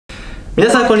皆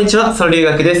さんこんにちは、SOL留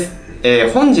学です。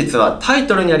本日はタイ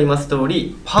トルにあります通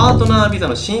り、パートナービザ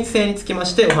の申請につきま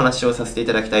してお話をさせてい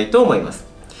ただきたいと思います。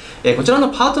こちらの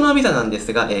パートナービザなんで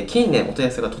すが、近年お問い合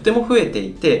わせがとても増えて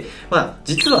いて、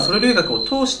実はSOL留学を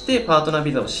通してパートナー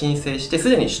ビザを申請してす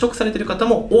でに取得されている方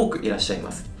も多くいらっしゃい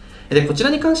ます。で、こちら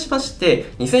に関しまして、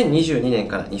2022年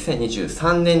から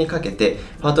2023年にかけて、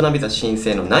パートナービザ申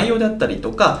請の内容であったり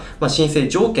とか、申請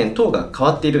条件等が変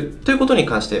わっているということに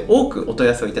関して多くお問い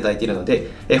合わせをいただいているので、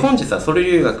本日はSOL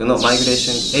留学のマイグレー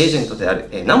ションエージェントである、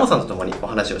ナモさんと共にお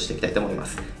話をしていきたいと思いま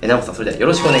す。ナモさん、それではよ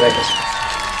ろしくお願いいたしま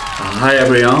す。Hi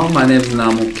everyone, my name is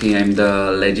Namo Kim. I'm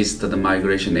the registered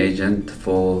migration agent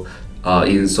for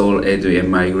in SOL Edu and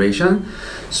Migration.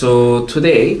 So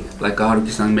today, like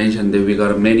Haruki-san mentioned, that we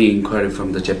got many inquiry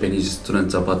from the Japanese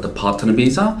students about the partner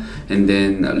visa, and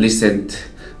then recent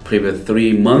previous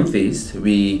 3 months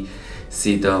we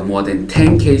see the more than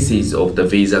 10 cases of the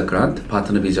visa grant,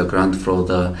 partner visa grant for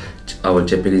our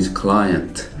Japanese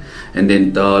client, and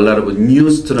then a lot of new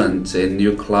students and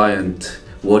new client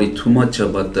worry too much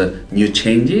about the new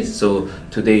changes. So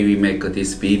today we make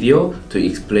this video to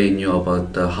explain you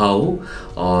about how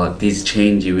this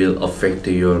change will affect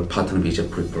your partner visa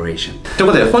preparation. という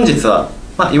ことで本日は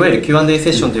いわゆる Q&A セ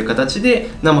ッションという形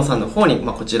でナモさんの方に、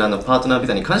こちらのパートナービ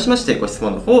ザに関しましてご質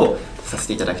問の方をさせ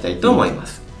ていただきたいと思いま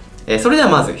す。それでは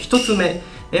まず1つ目。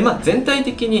全体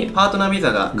的にパートナービ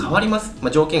ザが変わります、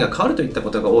条件が変わるといった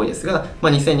ことが多いですが、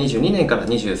2022年から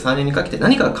23年にかけて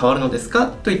何が変わるのですか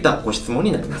といったご質問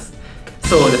になります。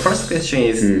So the first question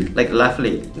is, like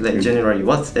roughly, like generally,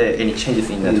 what's any changes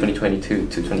in 2022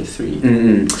 to 23?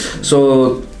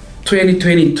 So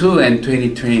 2022 and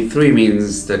 2023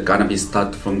 means they're gonna be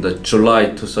start from the July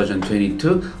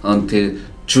 2022 until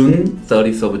June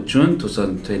 30th of June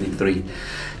 2023.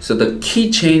 So the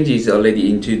key changes already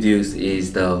introduced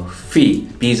is the fee.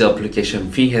 Visa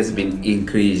application fee has been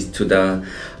increased to the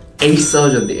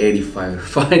 8,085.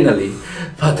 Finally,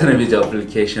 partner visa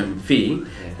application fee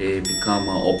become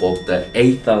above the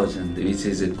 8,000, which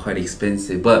is quite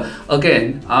expensive. But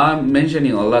again, I'm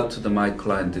mentioning a lot to my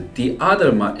client. The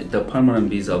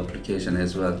permanent visa application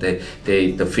as well.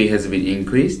 The fee has been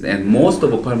increased, and most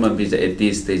of the permanent visa at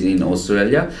this stage in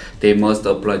Australia, they must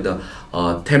apply the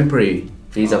temporary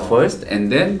visa first and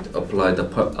then apply the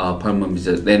permanent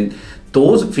visa. Then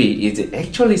those fee is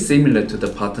actually similar to the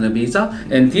partner visa,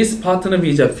 and this partner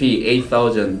visa fee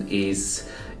 8,000 is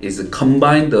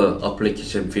combined the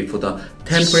application fee for the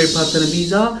temporary partner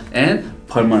visa and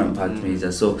permanent partner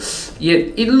visa. So yeah,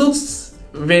 it looks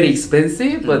very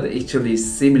expensive, but actually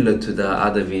similar to the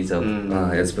other visa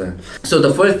as well. So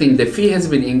the first thing, the fee has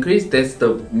been increased. That's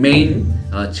the main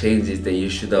changes that you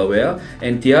should aware.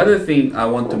 And the other thing I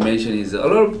want to mention is a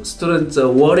lot of students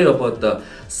worry about the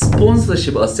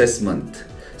sponsorship assessment.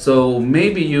 So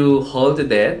maybe you heard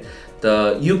that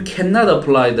you cannot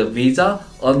apply the visa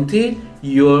until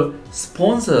your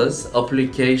sponsor's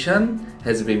application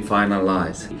has been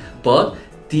finalized. But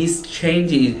this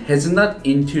change has not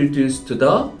introduced to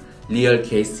the real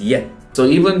case yet. So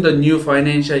even the new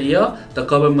financial year, the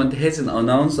government hasn't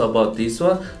announced about this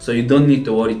one, so you don't need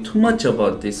to worry too much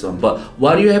about this one. But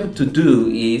what you have to do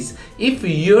is, if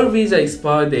your visa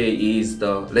expiry date is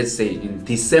let's say in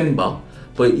December,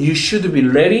 but you should be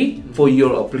ready for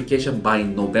your application by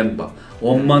November,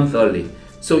 1 month early.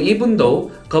 So even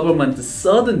though government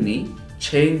suddenly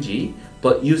change,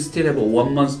 but you still have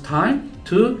 1 month's time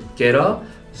to get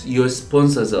your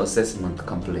sponsor's assessment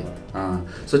complete.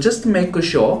 So just make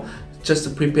sure,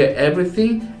 just prepare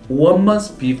everything 1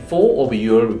 month before of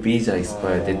your visa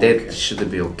expired. That should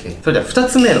be okay. それでは2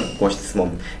つ目のご質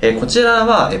問。こちら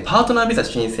はパートナービザ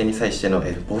申請に際しての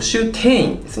募集定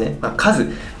員ですね。数、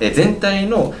全体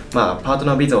のパート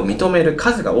ナービザを認める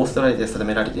数がオーストラリアで定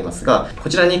められていますが、こ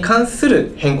ちらに関す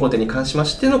る変更点に関しま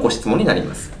してのご質問になり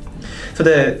ます。So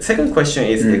the second question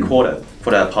is the quota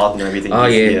for the partner visa.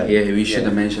 We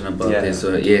should mention about this.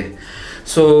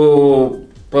 So,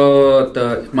 but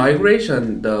the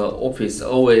migration, the office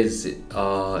always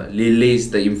release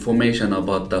the information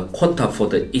about the quota for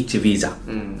each visa.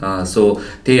 So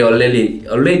they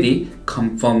already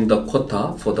confirmed the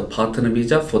quota for the partner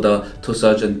visa for the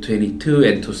 2022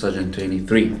 and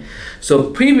 2023. So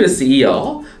previous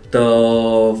year,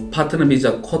 the partner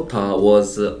visa quota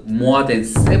was more than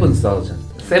 70,000,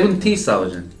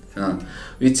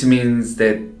 which means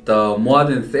that more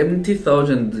than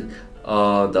 70,000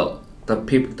 the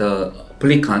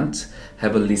applicants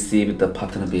have received the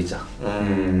partner visa.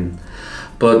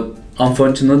 But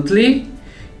unfortunately,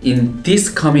 in this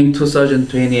coming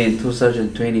 2020 and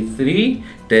 2023,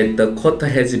 that the quota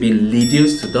has been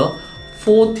reduced to the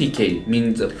 40k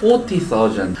means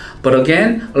 40,000. But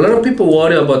again, a lot of people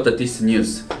worry about this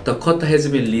news. The quota has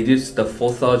been reduced to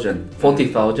 40,000.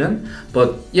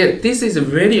 But yeah, this is a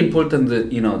very important,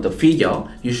 the figure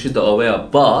you should be aware.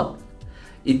 But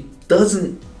it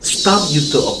doesn't stop you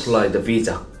to apply the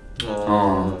visa.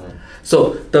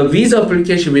 So the visa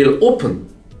application will open.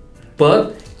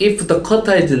 But if the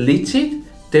quota is reached,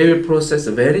 they will process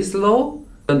very slow.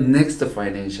 The next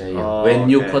financial year, when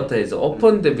new quota is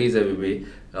open, the visa will be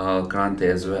granted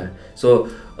as well. So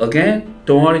again,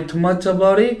 don't worry too much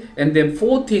about it. And then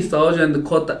 40,000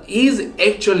 quota is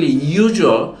actually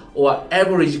usual or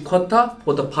average quota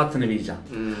for the partner visa.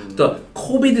 The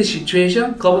COVID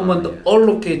situation, government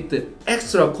allocate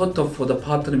extra quota for the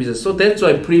partner visa. So that's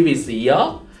why previous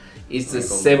year is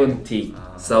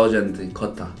 70,000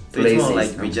 quota. So it's more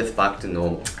like we just back to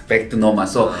normal. Back to normal.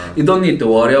 So you don't need to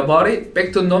worry about it.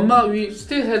 Back to normal, we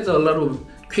still have a lot of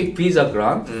quick visa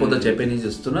grant for the Japanese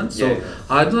students. So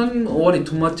I don't worry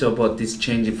too much about this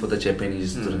change for the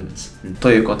Japanese students.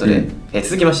 ということで、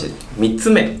続きまして3つ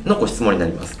目のご質問にな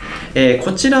ります。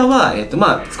こちらは、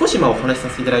少しお話しさ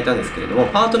せていただいたんですけれども、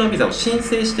パートナービザを申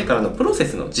請してからのプロセ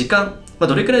スの時間、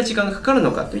どれくらい時間がかかる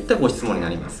のかといったご質問にな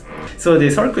ります。So the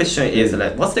third question is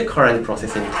like, what's the current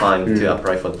processing time to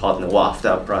apply for the partner or after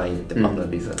applying the partner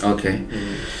visa? Okay.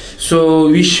 So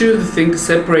we should think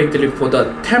separately for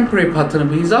the temporary partner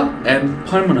visa and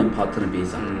permanent partner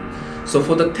visa. So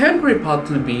for the temporary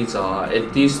partner visa,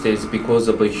 at this stage, because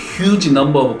of a huge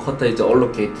number of quota is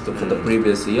allocated for the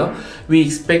previous year, we're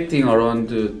expecting around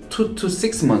 2 to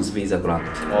 6 months visa grant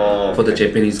for the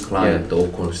Japanese client,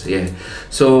 of course. Yeah.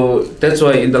 So that's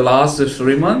why in the last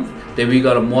 3 months, then we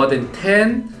got more than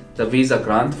 10 the visa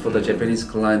grant for the Japanese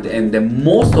client, and then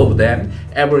most of them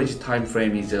average time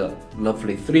frame is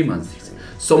roughly 3 months.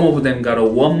 Some of them got a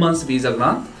 1 month visa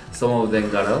grant. Some of them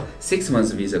got a 6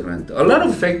 months visa grant. A lot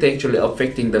of factors actually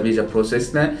affecting the visa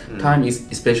process time is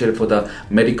especially for the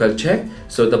medical check.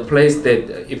 So the place that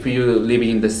if you live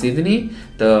in the Sydney,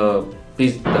 the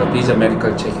visa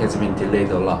medical check has been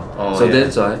delayed a lot.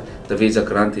 That's why the visa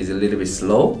grant is a little bit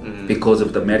slow because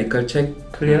of the medical check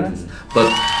clearance.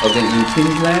 But again, in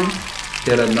Queensland,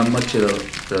 there are not much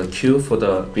the queue for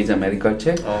the visa medical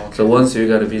check. So once you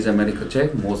got a visa medical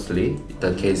check, mostly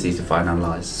the case is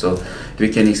finalized. So we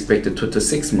can expect 2 to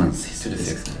 6 months.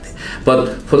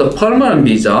 But for the permanent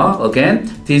visa, again,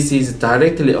 this is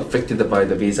directly affected by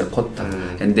the visa quota.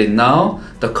 And then now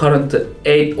the current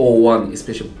 801,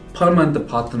 especially permanent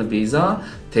partner visa,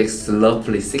 takes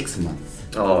roughly 6 months.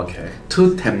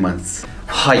 To 10 months.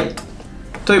 はい。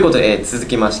ということで、続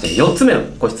きまして4つ目の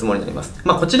ご質問になります。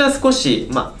こちら少し、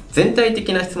全体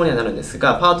的な質問にはなるんです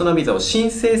が、パートナービザを申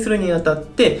請するにあたっ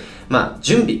て、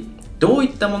準備、どうい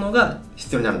ったものが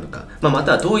必要になるのか、ま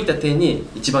たはどういった点に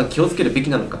一番気をつけるべ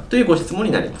きなのかというご質問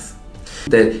になります。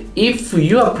That if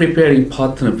you are preparing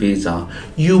partner visa,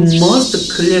 you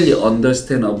must clearly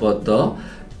understand about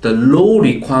the law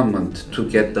requirement to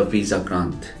get the visa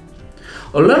grant.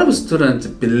 A lot of students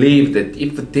believe that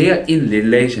if they are in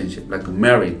relationship, like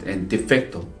married and de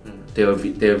facto, their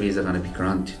visa gonna be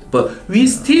granted. But we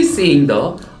still seeing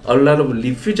a lot of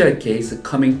refugee cases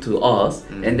coming to us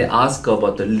and they ask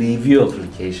about the review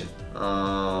application.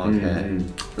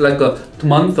 Like a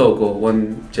month ago,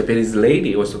 one Japanese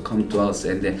lady also come to us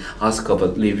and they ask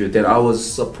about review. Then I was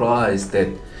surprised that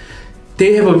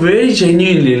they have a very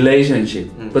genuine relationship,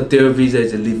 but their visa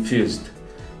is refused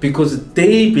because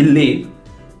they believe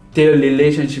their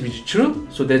relationship is true,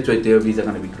 so that's why their visa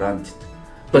gonna be granted.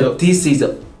 But this is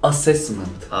an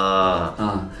assessment.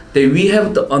 That we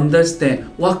have to understand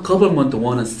what government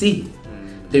wanna see.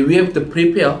 That we have to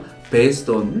prepare based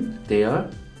on their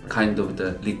kind of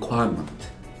the requirement.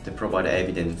 To provide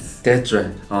evidence. That's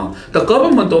right. The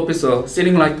government officer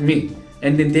sitting like me,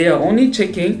 and then they are only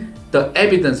checking the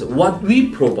evidence what we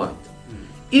provide.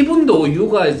 Even though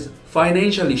you guys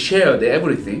financially share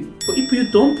everything, but if you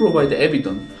don't provide the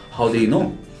evidence, how they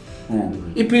know?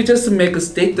 If you just make a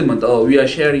statement, we are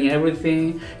sharing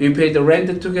everything, we pay the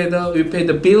rent together, we pay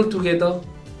the bill together,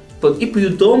 but if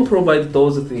you don't provide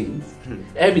those things,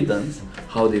 evidence,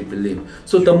 how they believe.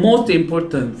 So the most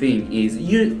important thing is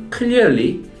you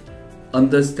clearly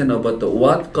understand about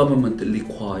what government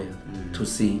require to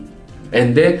see,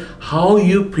 and then how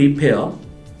you prepare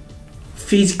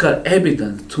physical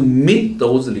evidence to meet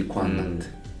those requirements.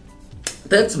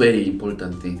 That's very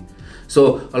important thing.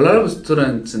 So a lot of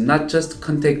students not just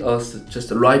contact us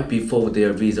just right before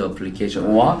their visa application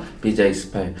or visa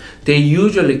expire. They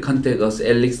usually contact us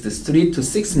at least 3 to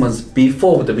 6 months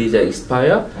before the visa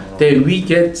expire. Then we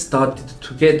get started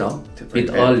together a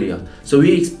bit earlier. So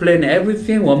we explain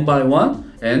everything one by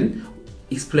one, and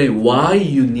explain why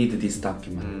you need this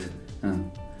document.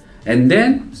 And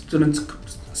then students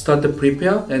start to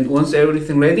prepare, and once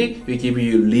everything ready, we give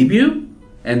you review,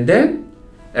 and then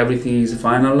everything is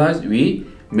finalized. We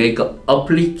make an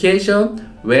application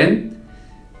when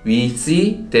we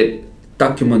see that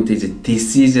document is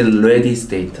decision ready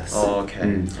status.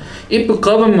 Okay. If the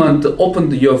government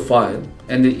opened your file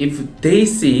and if they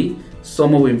see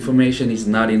some of information is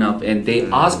not enough and they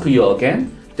ask you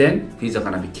again, then visa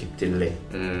gonna be keep delayed.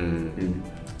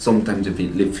 Sometimes be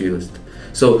refused.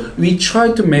 So we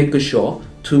try to make sure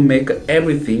to make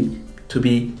everything to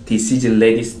be decision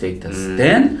ready status.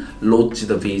 Then launch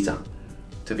the visa.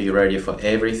 To be ready for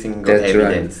every single That's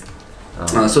evidence.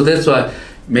 Right. So that's why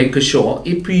make sure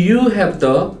if you have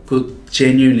the good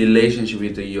genuine relationship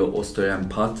with your Australian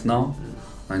partner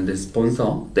and the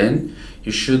sponsor, then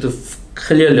you should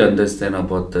clearly understand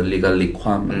about the legal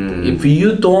requirement. If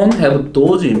you don't have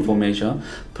those information,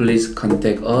 please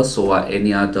contact us or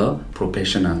any other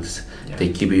professionals. They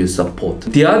give you support.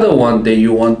 The other one that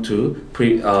you want to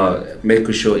make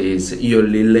sure is your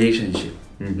relationship.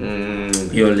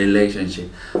 Your relationship.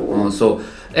 So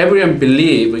everyone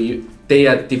believe they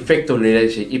are de facto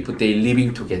relationship if they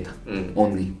living together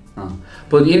only.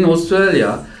 But in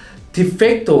Australia, de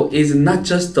facto is not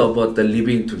just about the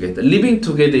living together. Living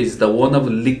together is the one of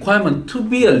the requirement to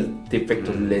be a de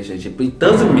facto relationship. But it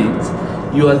doesn't mean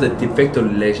you are the de facto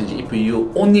relationship if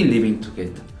you only living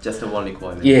together. Just the one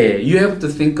requirement. Yeah, you have to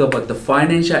think about the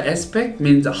financial aspect,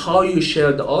 means how you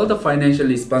share all the financial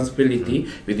responsibility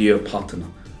with your partner.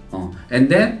 And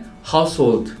then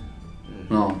household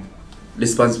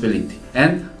responsibility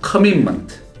and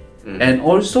commitment. And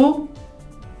also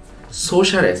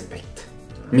social aspect.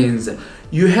 Means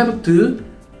you have to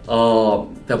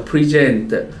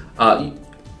present,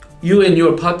 you and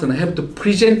your partner have to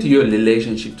present your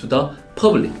relationship to the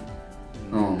public.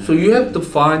 So you have to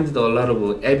find a lot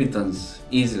of evidence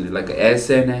easily, like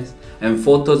SNS and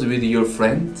photos with your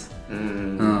friends.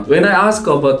 When I ask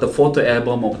about the photo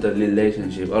album of the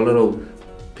relationship, a lot of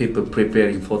people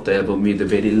preparing photo album with a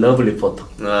very lovely photo.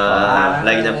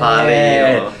 Like in a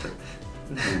party.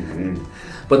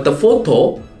 But the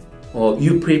photo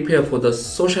you prepare for the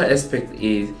social aspect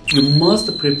is you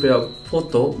must prepare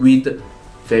photo with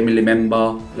family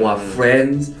member or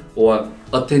friends or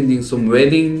attending some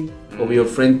wedding of your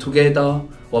friend together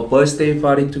or birthday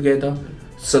party together.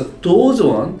 So those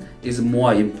one is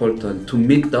more important to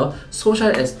meet the social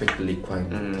aspect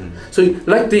requirement. So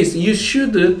like this, you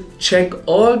should check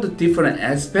all the different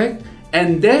aspects,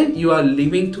 and then you are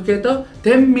living together.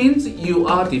 That means you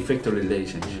are de facto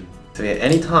relationship. So yeah,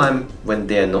 anytime when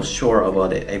they are not sure about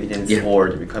the evidence or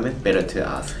the requirement, better to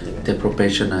ask the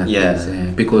professional.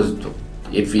 Because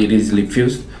if it is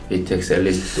refused, it takes at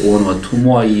least 1 or 2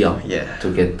 more years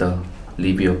to get the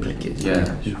review application.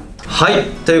 はい、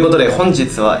ということで本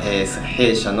日は、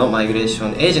弊社のマイグレーショ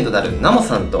ンエージェントであるナモ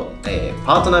さんと、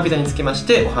パートナービザにつきまし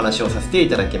てお話をさせてい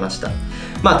ただきました。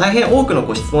大変多くの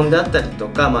ご質問であったりと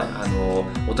か、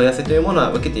お問い合わせというもの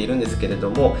は受けているんですけれ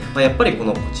ども、やっぱり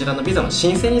こちらのビザの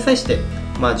申請に際して、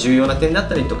重要な点だっ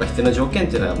たりとか必要な条件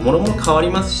というのはもろもろ変わ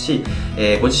りますし、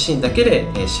ご自身だけで、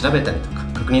調べたりとか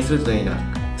確認するというのは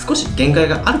少し限界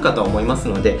があるかと思います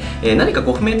ので、何か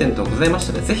ご不明点等ございまし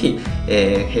たらぜひ、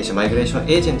弊社マイグレーション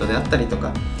エージェントであったりと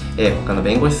か、他の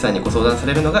弁護士さんにご相談さ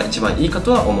れるのが一番いいか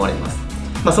とは思われます。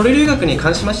SOL留学に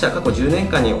関しましては過去10年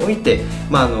間において、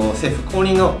政府公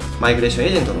認のマイグレーションエ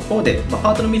ージェントの方で、パ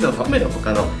ートナービザを含める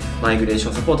他のマイグレーシ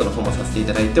ョンサポートの方もさせてい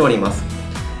ただいております。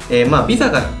ビザ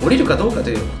が下りるかどうかと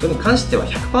いうことに関しては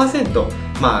 100%、こ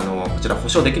ちら保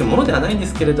証できるものではないんで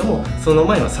すけれども、その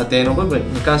前の査定の部分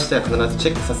に関しては必ずチ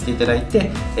ェックさせていただい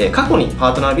て、過去にパ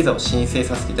ートナービザを申請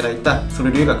させていただいた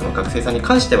SOL留学の学生さんに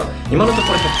関しては今のと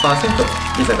ころ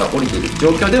 100% ビザが下りている状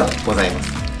況ではございま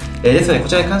す。ですのでこ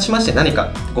ちらに関しまして何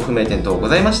かご不明点等ご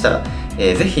ざいましたら、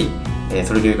ぜひ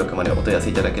SOL留学までお問い合わせ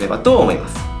いただければと思いま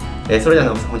す。それでは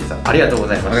ナモさん本日はありがとうご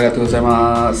ざいました。ありがとうござい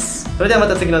ます。それではま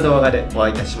た次の動画でお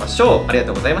会いいたしましょう。ありが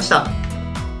とうございました。